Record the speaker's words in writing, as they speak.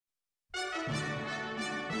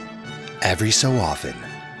Every so often,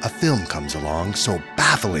 a film comes along so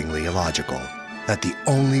bafflingly illogical that the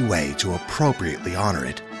only way to appropriately honor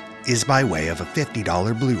it is by way of a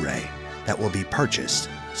 $50 Blu-ray that will be purchased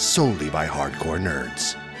solely by hardcore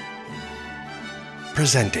nerds.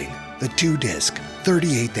 Presenting the 2-disc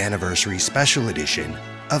 38th anniversary special edition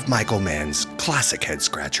of Michael Mann's classic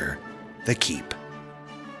head-scratcher, The Keep.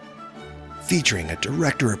 Featuring a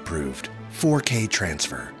director-approved 4K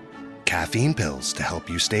transfer, caffeine pills to help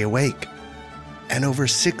you stay awake, and over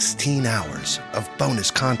 16 hours of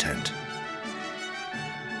bonus content.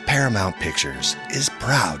 Paramount Pictures is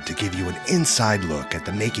proud to give you an inside look at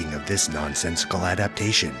the making of this nonsensical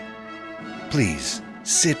adaptation. Please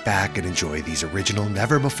sit back and enjoy these original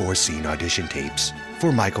never-before-seen audition tapes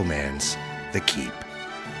for Michael Mann's The Keep.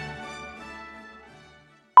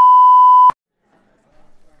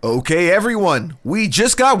 Okay, everyone, we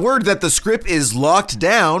just got word that the script is locked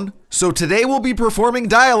down, so today we'll be performing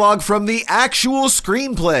dialogue from the actual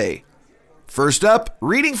screenplay. First up,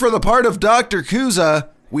 reading for the part of Dr. Kuza,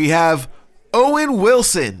 we have Owen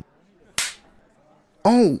Wilson.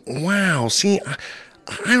 Oh, wow. See,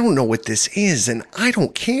 I don't know what this is, and I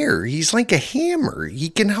don't care. He's like a hammer. He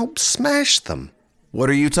can help smash them. What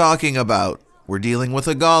are you talking about? We're dealing with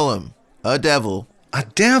a golem, a devil. A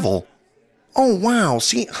devil? Oh, wow.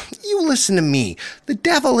 See, you listen to me. The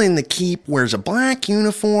devil in The Keep wears a black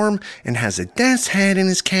uniform and has a death's head in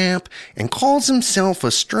his cap and calls himself a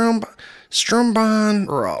Strumbon.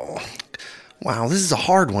 Oh, wow, this is a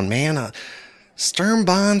hard one, man. A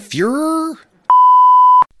Sturmbon Führer?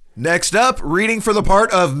 Next up, reading for the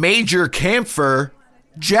part of Major Kampfer,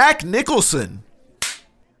 Jack Nicholson.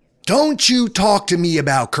 Don't you talk to me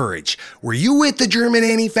about courage. Were you with the German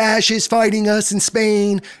anti-fascists fighting us in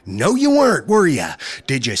Spain? No, you weren't, were ya?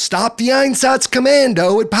 Did you stop the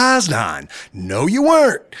Einsatzkommando at Poznan? No, you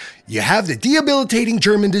weren't. You have the debilitating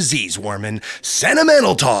German disease, Warman.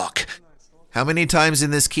 Sentimental talk. How many times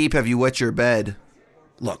in this Keep have you wet your bed?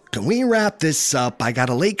 Look, can we wrap this up? I got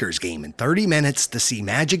a Lakers game in 30 minutes to see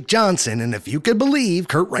Magic Johnson, and if you could believe,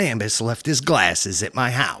 Kurt Rambis left his glasses at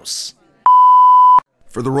my house.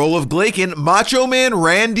 For the role of Glaken, Macho Man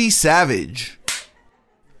Randy Savage.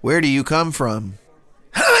 Where do you come from?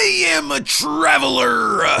 I am a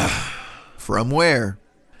traveler. From where?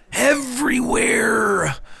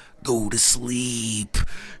 Everywhere. Go to sleep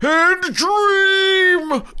and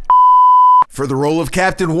dream. For the role of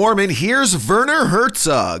Captain Warman, here's Werner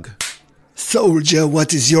Herzog. Soldier,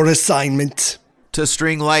 what is your assignment? To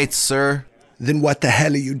string lights, sir. Then what the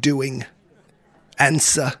hell are you doing?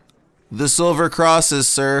 Answer. The silver crosses,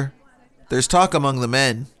 sir. There's talk among the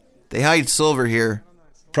men. They hide silver here.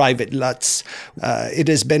 Private Lutz, it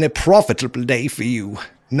has been a profitable day for you.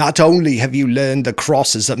 Not only have you learned the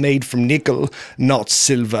crosses are made from nickel, not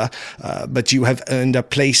silver, but you have earned a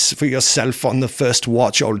place for yourself on the first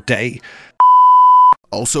watch all day.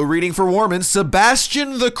 Also reading for Warman,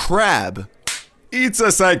 Sebastian the Crab. It's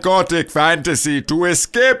a psychotic fantasy to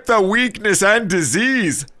escape the weakness and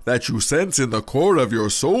disease that you sense in the core of your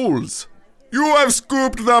souls. You have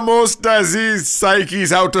scooped the most diseased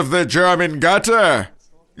psyches out of the German gutter.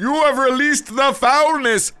 You have released the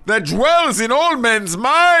foulness that dwells in all men's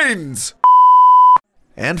minds.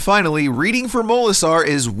 And finally, reading for Molisar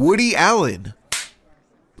is Woody Allen.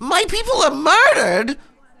 My people are murdered?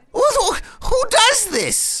 Who does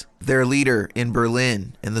this? Their leader in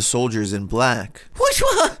Berlin and the soldiers in black.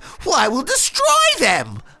 Well, I will destroy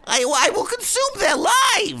them. I will consume their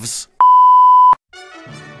lives.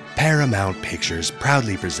 Paramount Pictures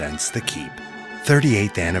proudly presents The Keep,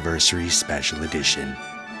 38th Anniversary Special Edition.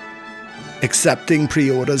 Accepting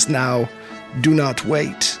pre-orders now. Do not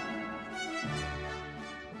wait.